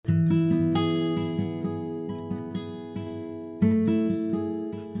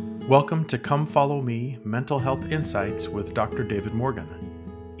Welcome to Come Follow Me Mental Health Insights with Dr. David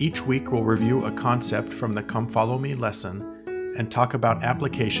Morgan. Each week we'll review a concept from the Come Follow Me lesson and talk about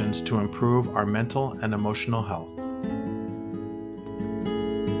applications to improve our mental and emotional health.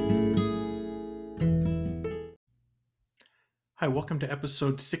 Hi, welcome to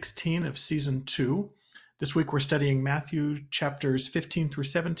episode 16 of season 2. This week we're studying Matthew chapters 15 through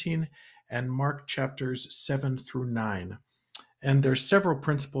 17 and Mark chapters 7 through 9. And there's several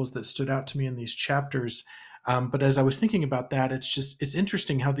principles that stood out to me in these chapters. But as I was thinking about that, it's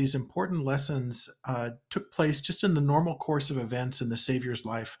interesting how these important lessons took place just in the normal course of events in the Savior's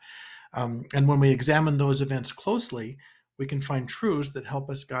life. And when we examine those events closely, we can find truths that help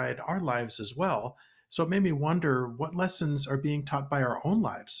us guide our lives as well. So it made me wonder what lessons are being taught by our own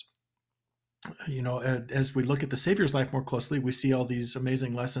lives. As we look at the Savior's life more closely, we see all these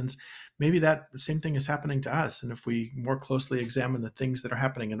amazing lessons. Maybe that same thing is happening to us. And if we more closely examine the things that are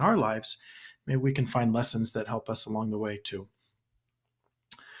happening in our lives, maybe we can find lessons that help us along the way too.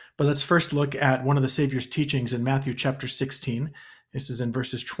 But let's first look at one of the Savior's teachings in Matthew chapter 16. This is in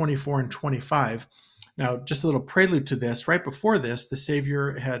verses 24 and 25. Now, just a little prelude to this. Right before this, the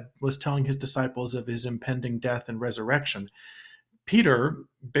Savior was telling his disciples of his impending death and resurrection. Peter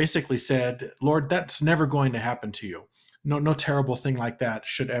basically said, Lord, that's never going to happen to you. No terrible thing like that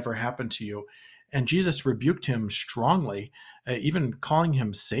should ever happen to you. And Jesus rebuked him strongly, even calling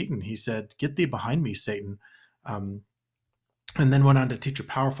him Satan. He said, get thee behind me, Satan. And then went on to teach a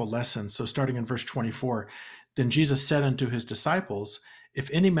powerful lesson. So starting in verse 24, then Jesus said unto his disciples, if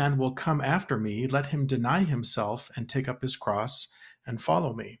any man will come after me, let him deny himself and take up his cross and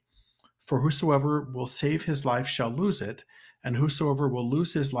follow me. For whosoever will save his life shall lose it, and whosoever will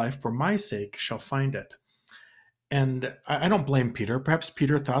lose his life for my sake shall find it. And I don't blame Peter. Perhaps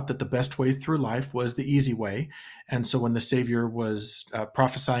Peter thought that the best way through life was the easy way. And so when the Savior was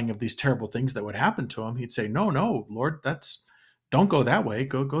prophesying of these terrible things that would happen to him, he'd say, no, Lord, don't go that way.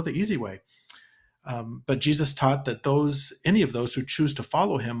 Go the easy way. But Jesus taught that any of those who choose to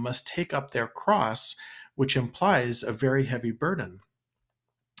follow him must take up their cross, which implies a very heavy burden.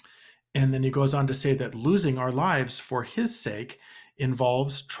 And then he goes on to say that losing our lives for his sake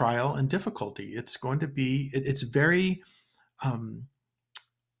involves trial and difficulty. It's very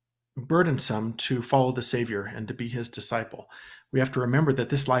burdensome to follow the Savior and to be his disciple. We have to remember that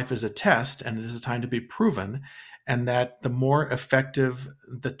this life is a test and it is a time to be proven, and that the more effective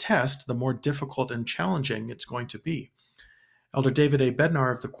the test, the more difficult and challenging it's going to be. Elder David A.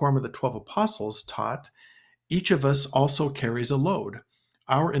 Bednar of the Quorum of the 12 Apostles taught, each of us also carries a load.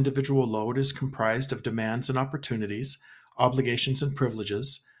 Our individual load is comprised of demands and opportunities, obligations and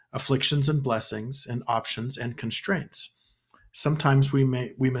privileges, afflictions and blessings, and options and constraints. Sometimes we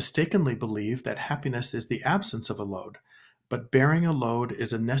mistakenly believe that happiness is the absence of a load, but bearing a load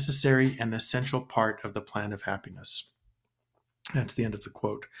is a necessary and essential part of the plan of happiness. That's the end of the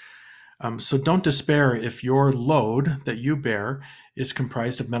quote. So don't despair if your load that you bear is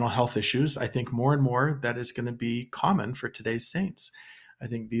comprised of mental health issues. I think more and more that is going to be common for today's saints. I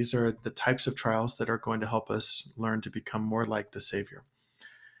think these are the types of trials that are going to help us learn to become more like the Savior.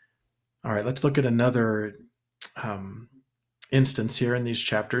 All right, let's look at another instance here in these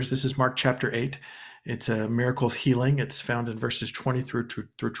chapters. This is Mark chapter 8. It's a miracle of healing. It's found in verses 20 through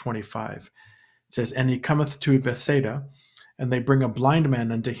 25. It says, and he cometh to Bethsaida, and they bring a blind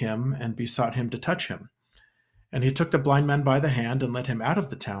man unto him, and besought him to touch him. And he took the blind man by the hand, and led him out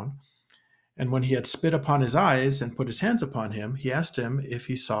of the town. And when he had spit upon his eyes and put his hands upon him, he asked him if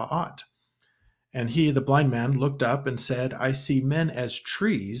he saw aught. And he, the blind man, looked up and said, I see men as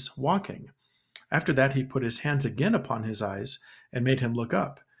trees walking. After that he put his hands again upon his eyes and made him look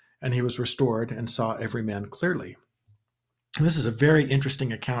up. And he was restored and saw every man clearly. This is a very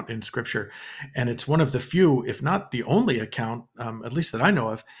interesting account in Scripture. And it's one of the few, if not the only account, at least that I know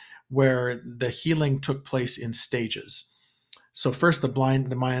of, where the healing took place in stages. So first,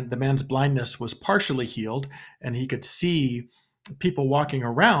 the man's blindness was partially healed, and he could see people walking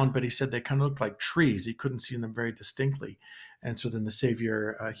around, but he said they kind of looked like trees. He couldn't see them very distinctly. And so then the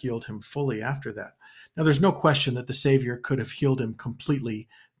Savior healed him fully after that. Now, there's no question that the Savior could have healed him completely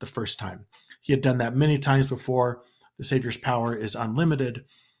the first time. He had done that many times before. The Savior's power is unlimited.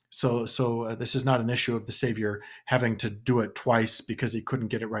 So this is not an issue of the Savior having to do it twice because he couldn't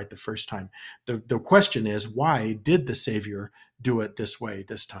get it right the first time. The question is, why did the Savior do it this way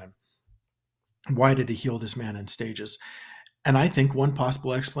this time? Why did he heal this man in stages? And I think one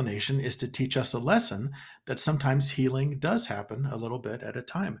possible explanation is to teach us a lesson that sometimes healing does happen a little bit at a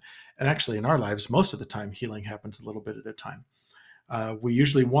time. And actually in our lives, most of the time, healing happens a little bit at a time. We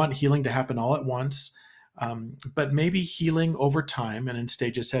usually want healing to happen all at once. But maybe healing over time and in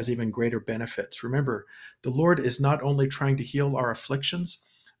stages has even greater benefits. Remember, the Lord is not only trying to heal our afflictions,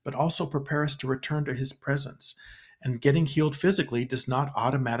 but also prepare us to return to his presence. And getting healed physically does not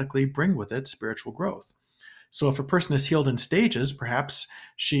automatically bring with it spiritual growth. So if a person is healed in stages, perhaps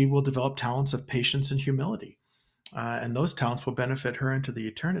she will develop talents of patience and humility. And those talents will benefit her into the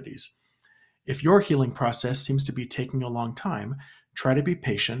eternities. If your healing process seems to be taking a long time, try to be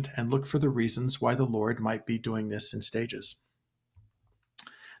patient and look for the reasons why the Lord might be doing this in stages.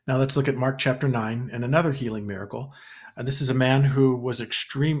 Now let's look at Mark chapter 9 and another healing miracle. This is a man who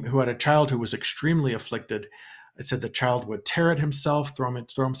had a child who was extremely afflicted. It said the child would tear at himself, throw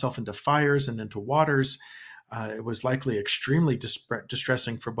himself into fires and into waters. It was likely extremely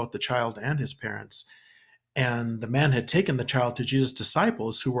distressing for both the child and his parents. And the man had taken the child to Jesus'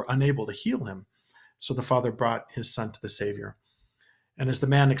 disciples who were unable to heal him. So the father brought his son to the Savior. And as the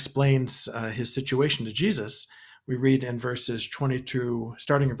man explains his situation to Jesus, we read in verses 22,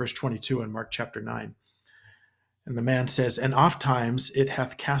 starting in verse 22 in Mark chapter 9. And the man says, "And ofttimes it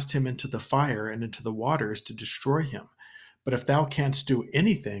hath cast him into the fire and into the waters to destroy him. But if thou canst do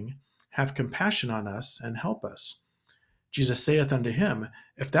anything, have compassion on us and help us." Jesus saith unto him,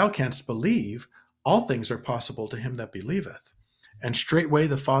 "If thou canst believe, all things are possible to him that believeth." And straightway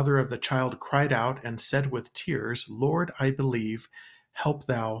the father of the child cried out and said with tears, "Lord, I believe, help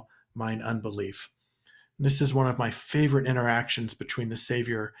thou mine unbelief." And this is one of my favorite interactions between the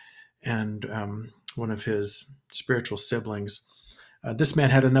Savior and one of his spiritual siblings. This man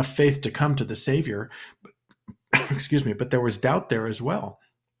had enough faith to come to the Savior, but, but there was doubt there as well.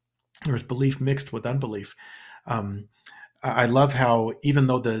 There was belief mixed with unbelief. I love how even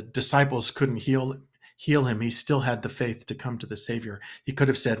though the disciples couldn't heal him, he still had the faith to come to the Savior. He could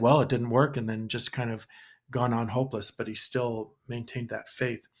have said, well, it didn't work, and then just kind of gone on hopeless, but he still maintained that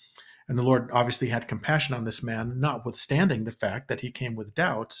faith. And the Lord obviously had compassion on this man, notwithstanding the fact that he came with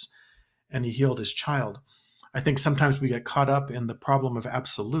doubts, and he healed his child. I think sometimes we get caught up in the problem of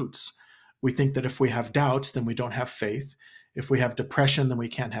absolutes. We think that if we have doubts, then we don't have faith. If we have depression, then we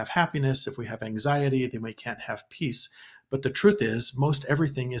can't have happiness. If we have anxiety, then we can't have peace. But the truth is, most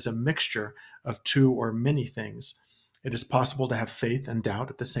everything is a mixture of two or many things. It is possible to have faith and doubt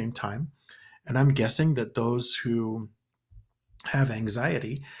at the same time. And I'm guessing that those who have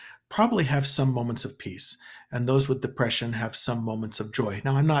anxiety probably have some moments of peace, and those with depression have some moments of joy.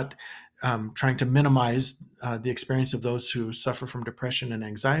 Now, I'm not trying to minimize the experience of those who suffer from depression and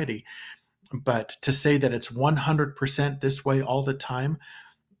anxiety, but to say that it's 100% this way all the time,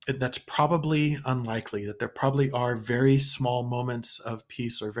 that's probably unlikely. That there probably are very small moments of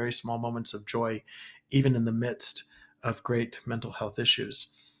peace or very small moments of joy, even in the midst of great mental health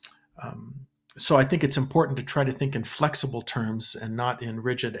issues. So I think it's important to try to think in flexible terms and not in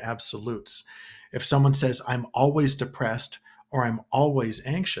rigid absolutes. If someone says, I'm always depressed or I'm always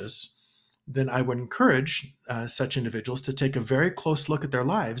anxious, then I would encourage such individuals to take a very close look at their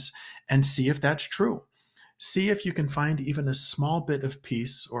lives and see if that's true. See if you can find even a small bit of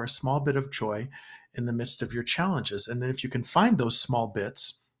peace or a small bit of joy in the midst of your challenges. And then if you can find those small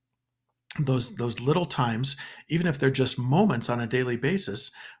bits, those little times, even if they're just moments on a daily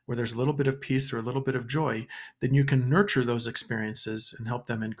basis where there's a little bit of peace or a little bit of joy, then you can nurture those experiences and help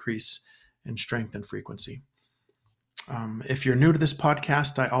them increase in strength and frequency. If you're new to this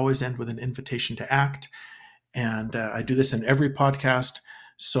podcast, I always end with an invitation to act. And I do this in every podcast.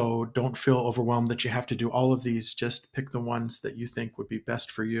 So don't feel overwhelmed that you have to do all of these. Just pick the ones that you think would be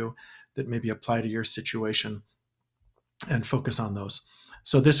best for you, that maybe apply to your situation, and focus on those.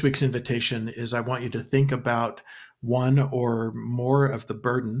 So this week's invitation is I want you to think about one or more of the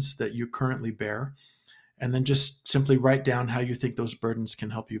burdens that you currently bear, and then just simply write down how you think those burdens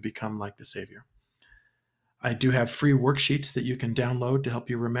can help you become like the Savior. I do have free worksheets that you can download to help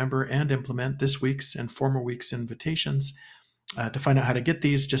you remember and implement this week's and former week's invitations. To find out how to get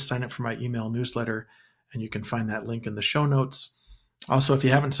these, just sign up for my email newsletter, and you can find that link in the show notes. Also, if you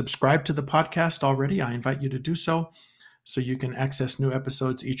haven't subscribed to the podcast already, I invite you to do so you can access new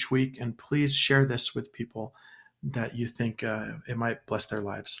episodes each week. And please share this with people that you think it might bless their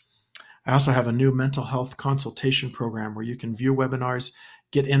lives. I also have a new mental health consultation program where you can view webinars,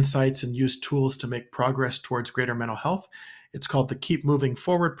 get insights, and use tools to make progress towards greater mental health. It's called the Keep Moving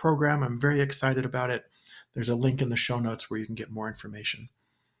Forward program. I'm very excited about it. There's a link in the show notes where you can get more information.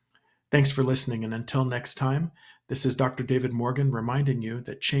 Thanks for listening, and until next time, this is Dr. David Morgan reminding you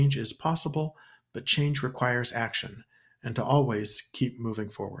that change is possible, but change requires action, and to always keep moving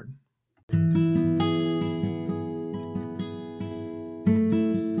forward.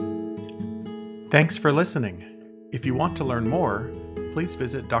 Thanks for listening. If you want to learn more, please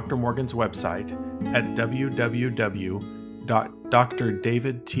visit Dr. Morgan's website at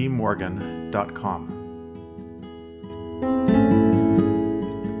www.drdavidtmorgan.com.